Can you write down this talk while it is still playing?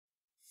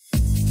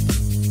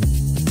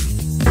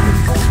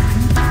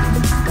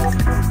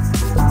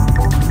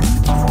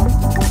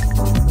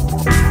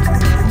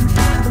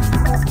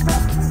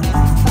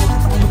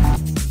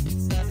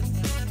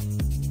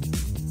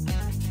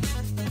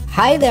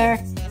Hi there!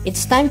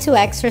 It's time to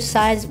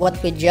exercise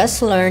what we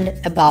just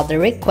learned about the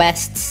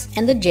requests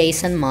and the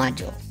Json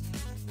module.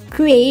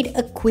 Create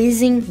a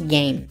quizzing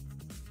game.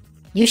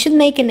 You should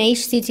make an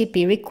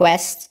HTTP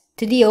request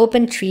to the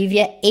Open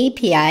Trivia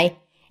API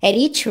at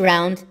each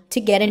round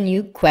to get a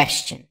new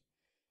question.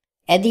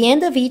 At the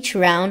end of each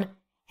round,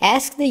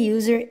 ask the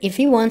user if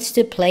he wants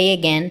to play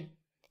again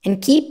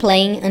and keep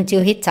playing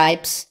until he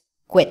types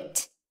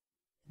quit.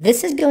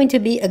 This is going to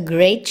be a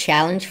great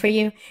challenge for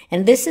you,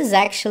 and this is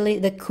actually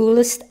the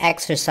coolest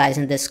exercise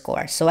in this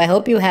course. So I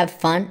hope you have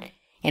fun,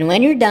 and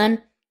when you're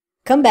done,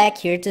 come back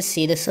here to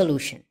see the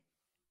solution.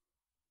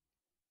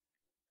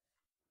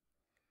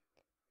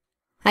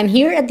 I'm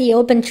here at the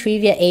Open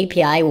Trivia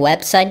API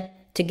website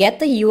to get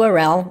the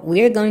URL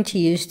we're going to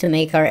use to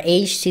make our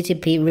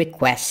HTTP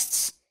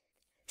requests.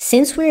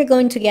 Since we're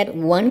going to get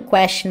one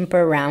question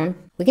per round,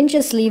 we can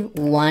just leave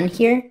one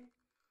here.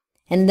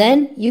 And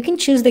then you can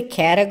choose the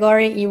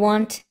category you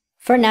want.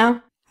 For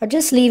now, I'll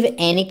just leave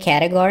any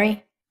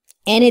category,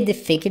 any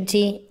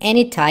difficulty,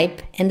 any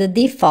type, and the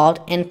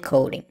default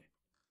encoding.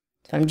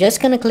 So I'm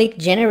just going to click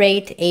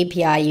Generate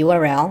API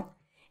URL,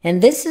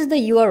 and this is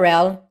the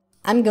URL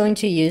I'm going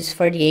to use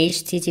for the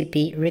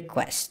HTTP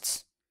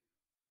requests.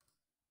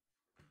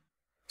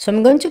 So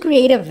I'm going to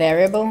create a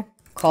variable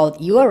called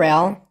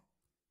URL,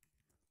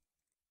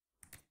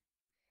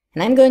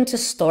 and I'm going to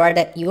store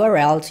that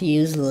URL to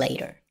use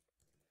later.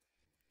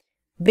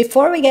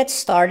 Before we get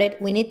started,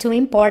 we need to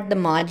import the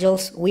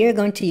modules we are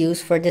going to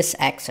use for this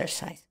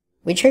exercise,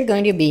 which are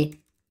going to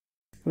be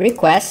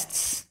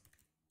requests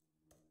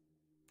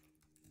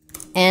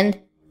and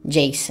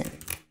Json.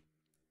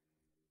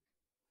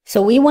 So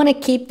we want to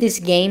keep this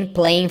game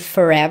playing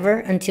forever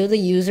until the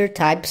user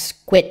types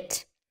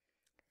quit.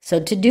 So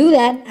to do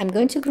that, I'm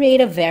going to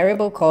create a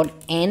variable called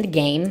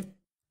endGame,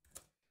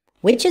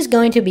 which is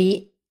going to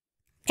be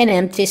an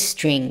empty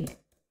string.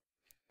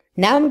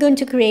 Now I'm going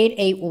to create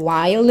a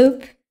while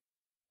loop,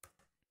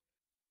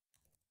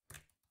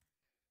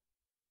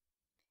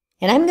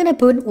 and I'm going to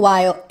put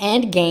while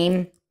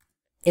endGame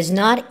is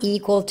not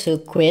equal to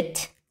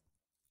quit.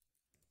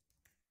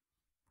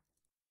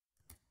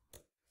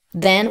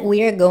 Then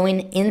we are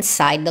going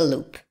inside the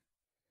loop.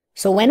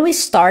 So when we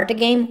start the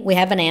game, we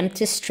have an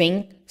empty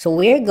string, so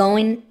we're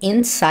going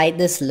inside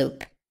this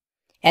loop.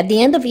 At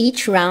the end of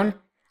each round,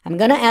 I'm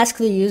going to ask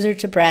the user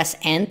to press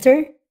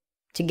enter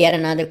to get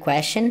another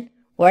question,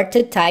 or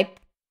to type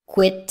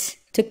quit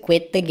to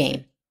quit the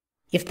game.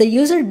 If the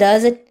user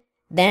does it,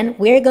 then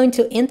we're going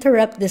to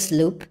interrupt this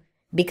loop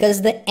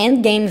because the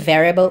endGame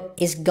variable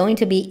is going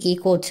to be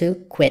equal to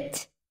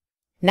quit.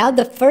 Now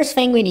the first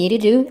thing we need to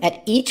do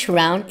at each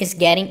round is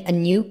getting a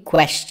new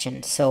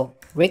question. So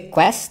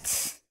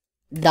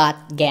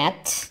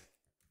requests.get,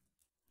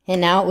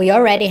 and now we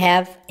already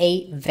have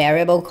a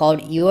variable called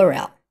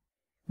URL.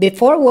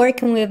 Before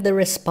working with the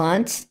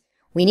response,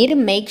 we need to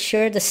make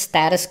sure the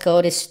status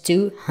code is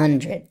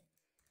 200.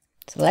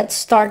 So let's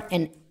start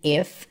an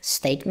if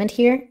statement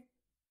here.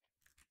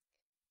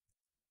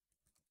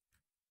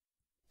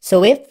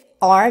 So if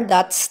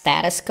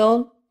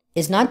r.statuscode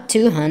is not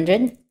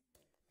 200,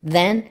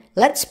 then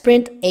let's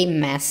print a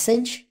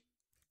message .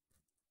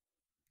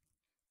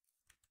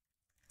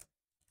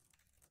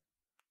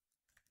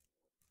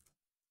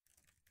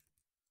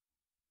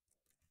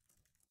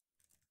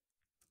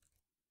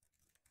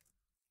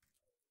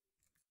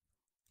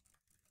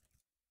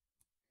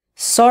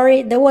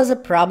 Sorry, there was a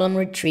problem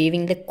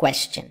retrieving the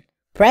question.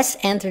 Press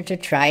enter to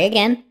try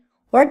again,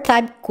 or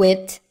type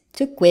quit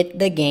to quit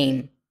the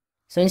game.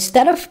 So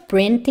instead of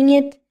printing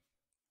it,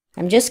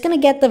 I'm just going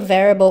to get the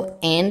variable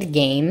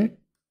endGame,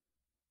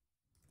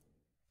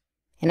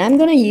 and I'm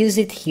going to use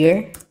it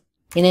here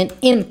in an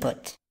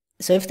input.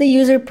 So if the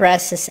user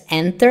presses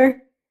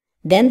enter,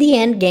 then the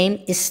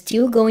endGame is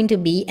still going to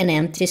be an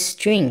empty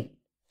string.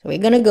 So we're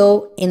going to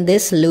go in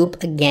this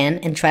loop again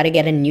and try to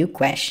get a new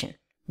question.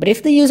 But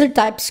if the user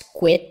types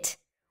quit,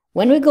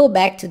 when we go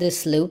back to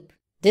this loop,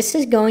 this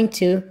is going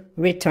to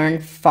return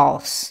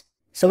false.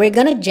 So we're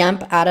going to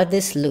jump out of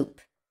this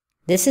loop.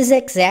 This is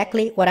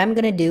exactly what I'm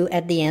going to do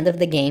at the end of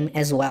the game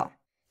as well.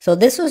 So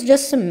this was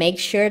just to make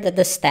sure that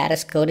the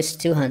status code is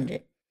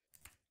 200.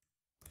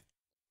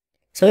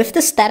 So if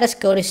the status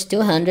code is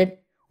 200,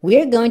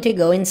 we're going to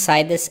go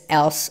inside this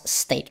else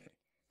statement.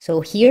 So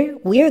here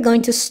we are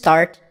going to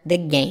start the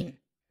game.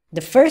 The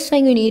first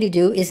thing we need to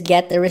do is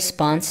get the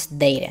response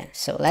data.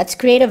 So let's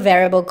create a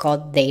variable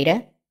called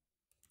data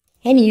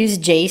and use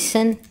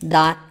json.loads.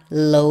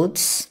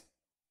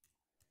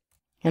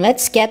 And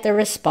let's get the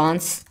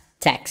response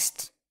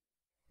text.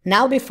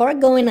 Now before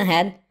going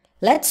ahead,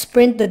 let's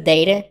print the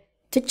data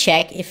to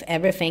check if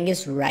everything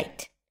is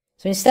right.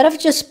 So instead of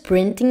just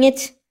printing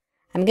it,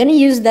 I'm going to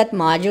use that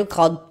module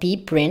called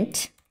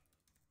pprint,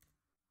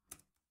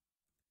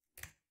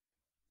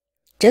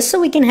 just so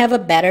we can have a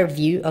better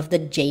view of the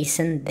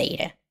JSON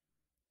data.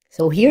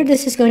 So here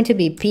this is going to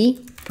be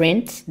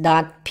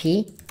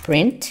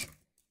pprint.pprint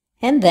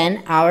and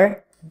then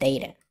our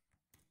data.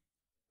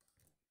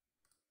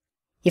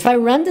 If I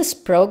run this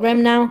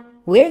program now,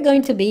 we're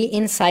going to be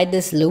inside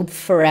this loop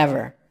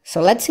forever. So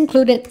let's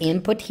include an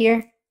input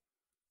here,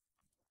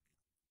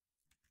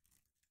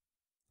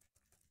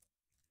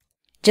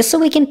 just so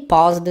we can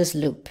pause this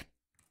loop.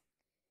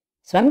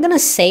 So I'm gonna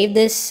save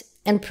this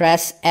and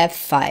press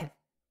F5.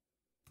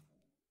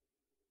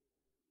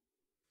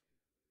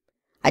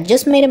 I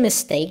just made a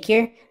mistake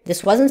here.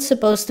 This wasn't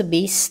supposed to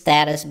be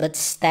status, but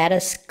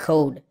status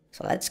code.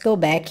 So let's go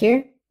back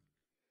here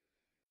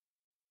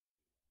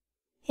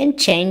and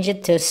change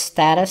it to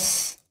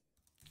status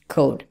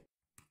code.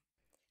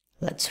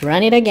 Let's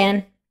run it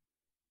again.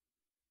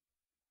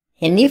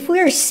 And if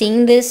we are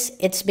seeing this,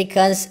 it's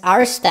because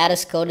our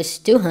status code is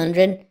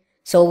 200,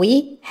 so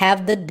we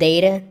have the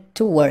data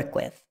to work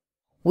with.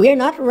 We are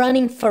not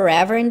running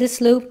forever in this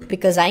loop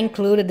because I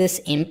included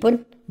this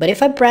input, but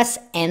if I press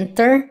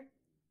enter,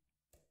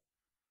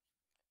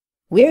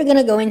 we're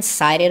gonna go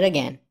inside it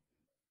again.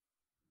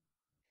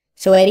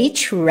 So at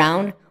each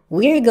round,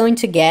 we're going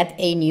to get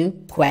a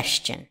new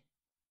question.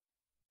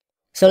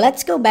 So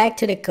let's go back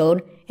to the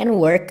code and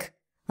work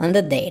on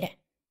the data.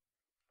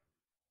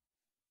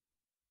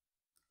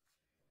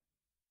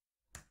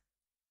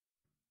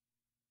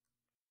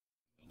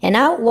 And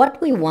now what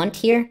we want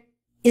here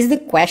is the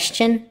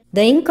question,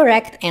 the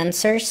incorrect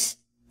answers,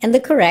 and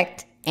the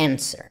correct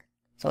answer.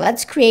 So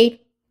let's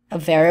create a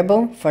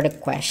variable for the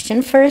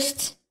question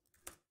first.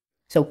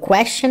 So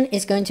question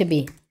is going to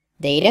be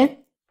data.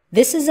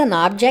 This is an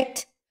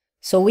object,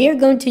 so we are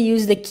going to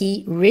use the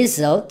key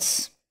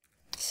results.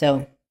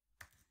 So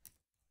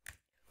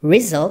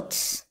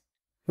results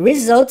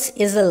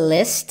is a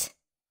list.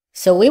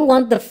 So we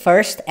want the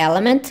first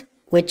element,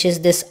 which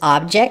is this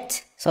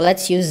object. So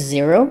let's use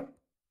 0.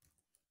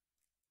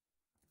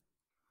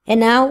 And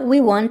now we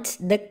want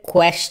the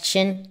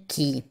question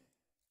key.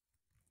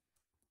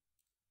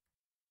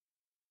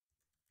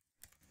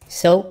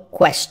 So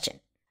question.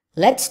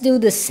 Let's do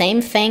the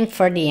same thing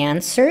for the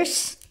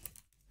answers.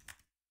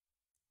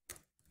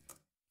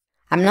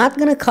 I'm not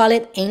going to call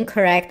it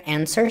incorrect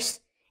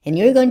answers, and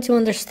you're going to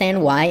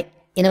understand why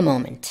in a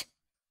moment.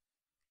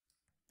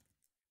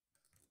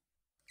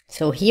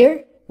 So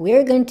here,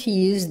 we're going to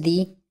use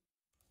the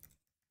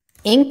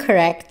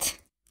incorrect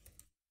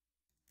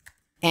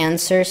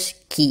answers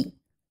key.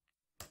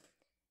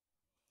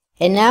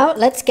 And now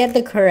let's get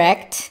the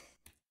correct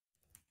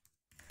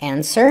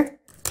answer.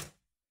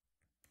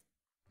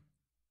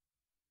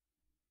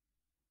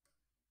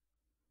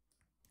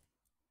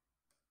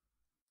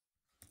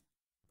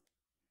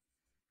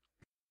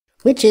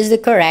 Which is the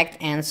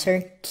correct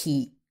answer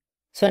key.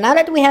 So now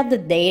that we have the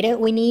data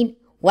we need,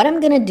 what I'm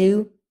gonna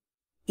do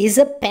is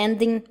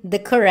appending the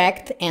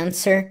correct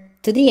answer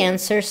to the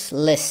answers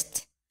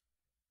list.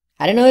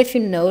 I don't know if you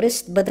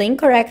noticed, but the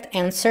incorrect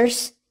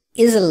answers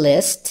is a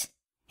list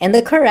and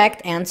the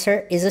correct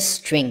answer is a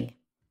string.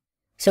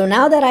 So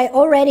now that I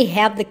already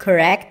have the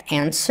correct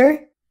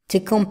answer to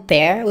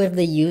compare with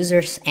the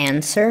user's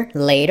answer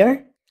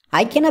later,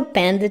 I can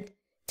append it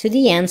to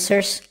the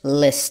answers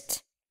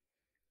list,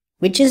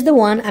 which is the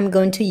one I'm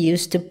going to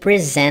use to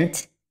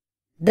present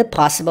the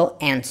possible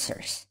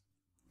answers.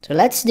 So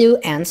let's do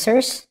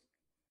answers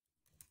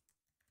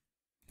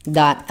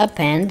dot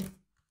append,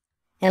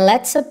 and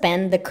let's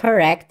append the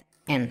correct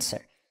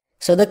answer.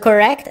 So the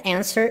correct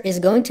answer is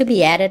going to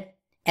be added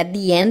at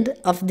the end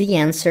of the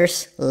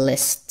answers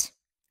list.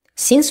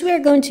 Since we are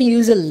going to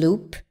use a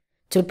loop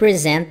to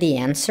present the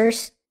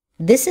answers,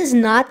 this is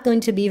not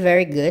going to be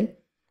very good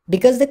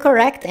because the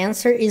correct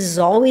answer is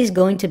always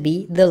going to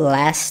be the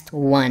last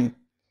one.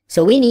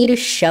 So we need to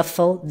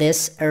shuffle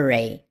this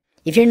array.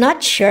 If you're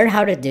not sure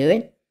how to do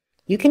it,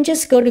 you can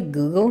just go to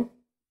Google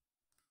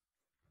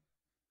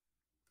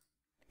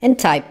and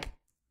type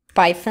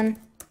Python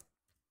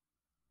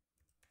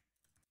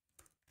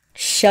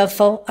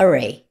shuffle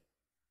array.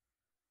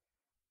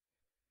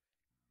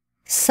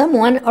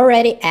 Someone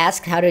already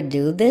asked how to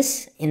do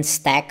this in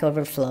Stack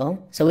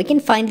Overflow, so we can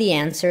find the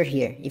answer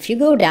here. If you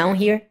go down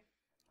here,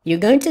 you're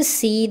going to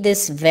see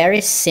this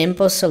very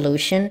simple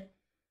solution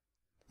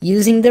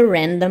using the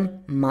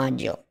random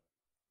module.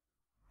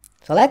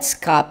 So let's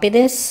copy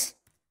this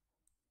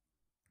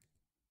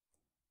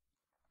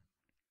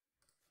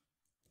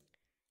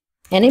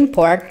and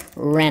import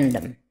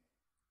random.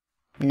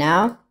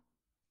 Now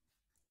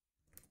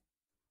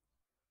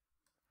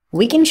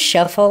we can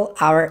shuffle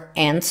our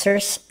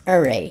answers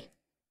array.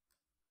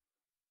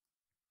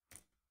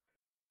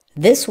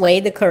 This way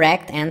the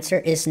correct answer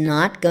is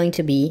not going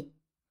to be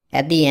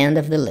at the end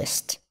of the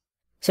list.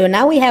 So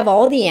now we have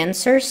all the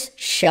answers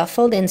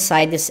shuffled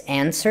inside this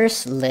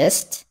answers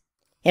list,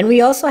 and we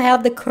also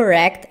have the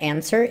correct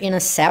answer in a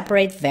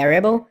separate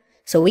variable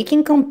so we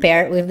can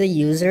compare it with the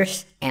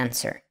user's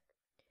answer.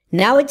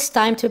 Now it's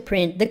time to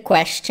print the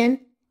question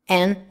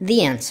and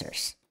the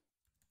answers.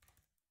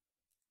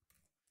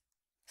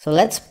 So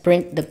let's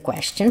print the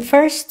question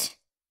first.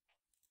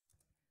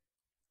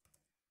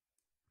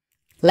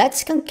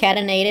 Let's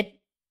concatenate it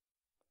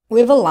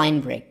with a line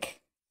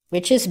break,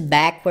 which is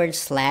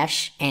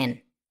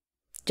 \n,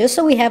 just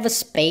so we have a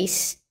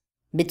space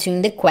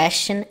between the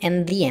question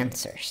and the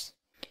answers.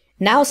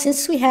 Now,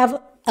 since we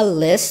have a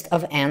list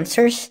of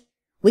answers,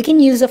 we can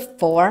use a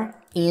for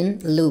in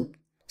loop.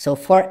 So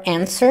for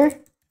answer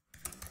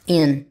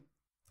in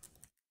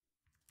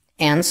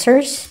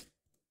answers,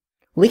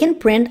 we can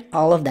print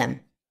all of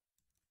them.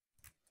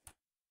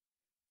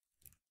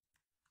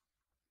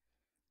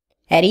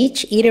 At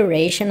each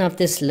iteration of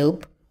this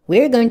loop,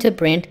 we're going to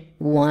print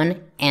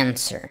one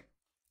answer.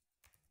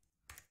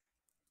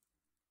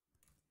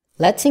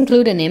 Let's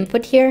include an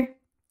input here,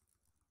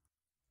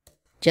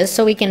 just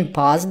so we can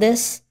pause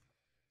this.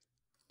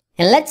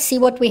 And let's see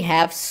what we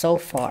have so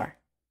far.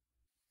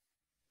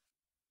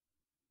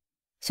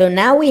 So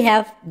now we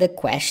have the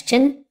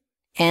question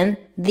and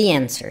the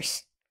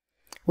answers.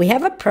 We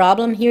have a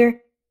problem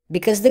here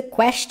because the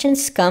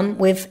questions come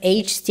with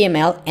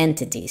HTML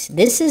entities.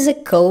 This is a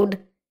code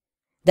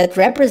that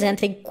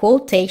represents a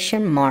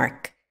quotation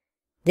mark.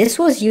 This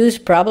was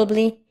used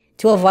probably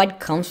to avoid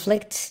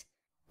conflicts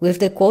with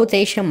the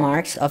quotation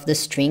marks of the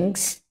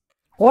strings,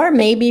 or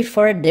maybe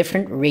for a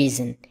different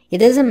reason. It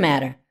doesn't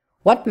matter.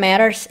 What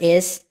matters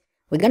is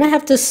we're gonna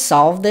have to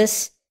solve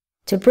this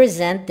to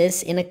present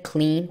this in a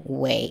clean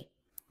way.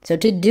 So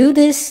to do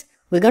this,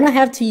 we're gonna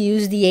have to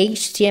use the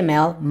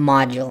HTML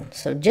module.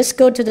 So just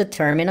go to the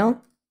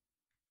terminal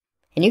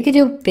and you can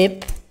do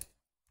pip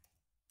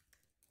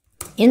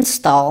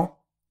install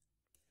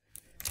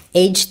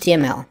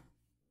HTML.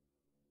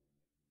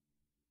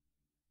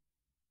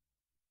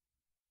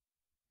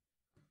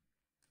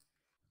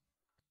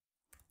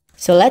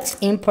 So let's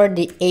import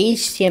the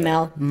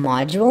HTML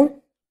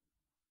module.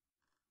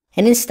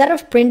 And instead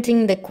of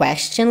printing the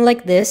question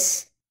like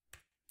this,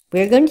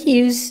 we're going to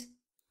use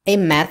a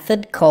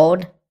method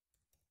called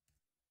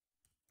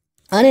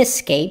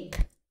onEscape,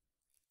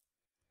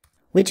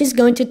 which is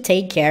going to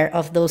take care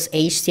of those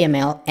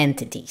HTML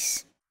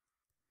entities.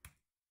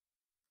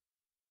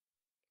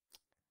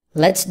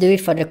 Let's do it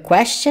for the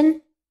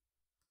question,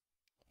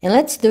 and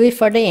let's do it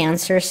for the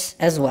answers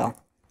as well.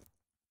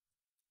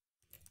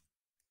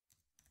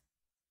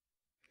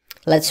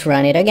 Let's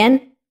run it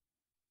again.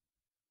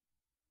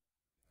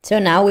 So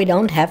now we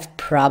don't have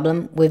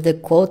problem with the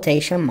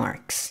quotation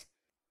marks.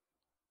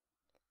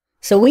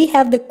 So we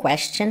have the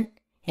question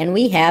and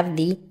we have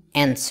the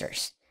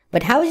answers.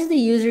 But how is the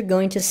user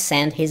going to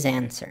send his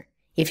answer?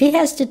 If he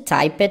has to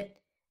type it,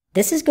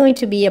 this is going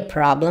to be a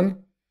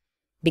problem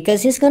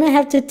because he's going to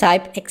have to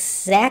type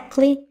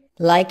exactly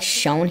like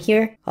shown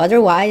here.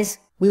 Otherwise,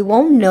 we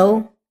won't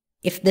know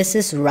if this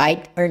is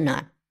right or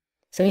not.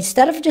 So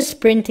instead of just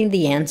printing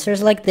the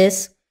answers like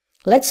this,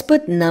 let's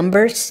put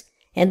numbers,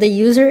 and the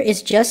user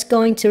is just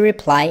going to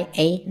reply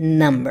a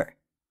number.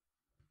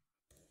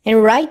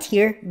 And right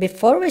here,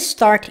 before we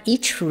start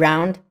each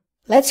round,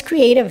 let's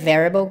create a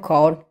variable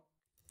called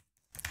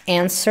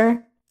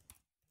answer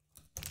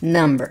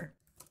number,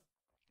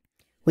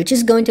 which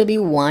is going to be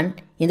 1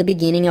 in the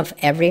beginning of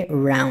every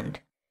round.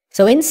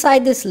 So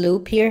inside this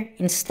loop here,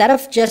 instead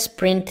of just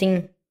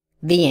printing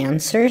the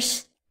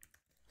answers,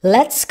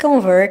 let's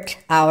convert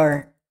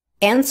our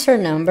answer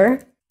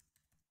number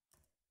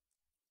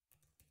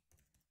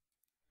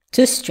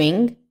to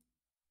string.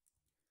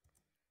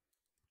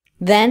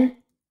 Then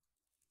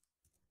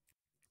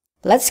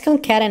let's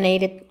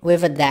concatenate it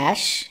with a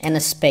dash and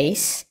a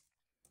space,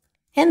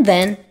 and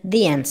then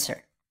the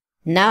answer.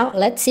 Now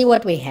let's see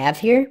what we have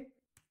here.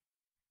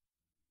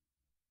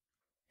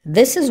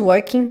 This is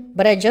working,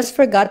 but I just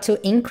forgot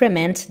to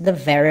increment the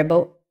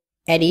variable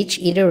at each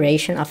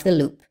iteration of the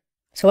loop.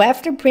 So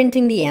after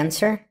printing the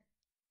answer,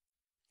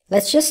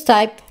 let's just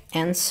type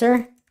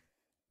answer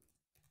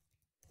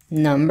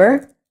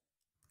number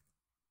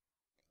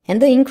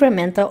and the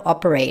incremental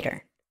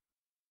operator.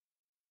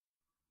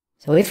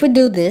 So if we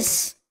do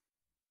this,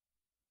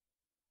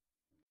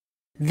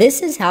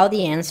 this is how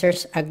the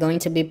answers are going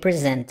to be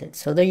presented.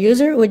 So the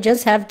user would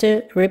just have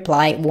to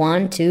reply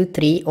 1, 2,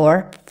 3,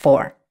 or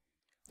 4.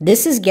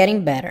 This is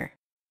getting better.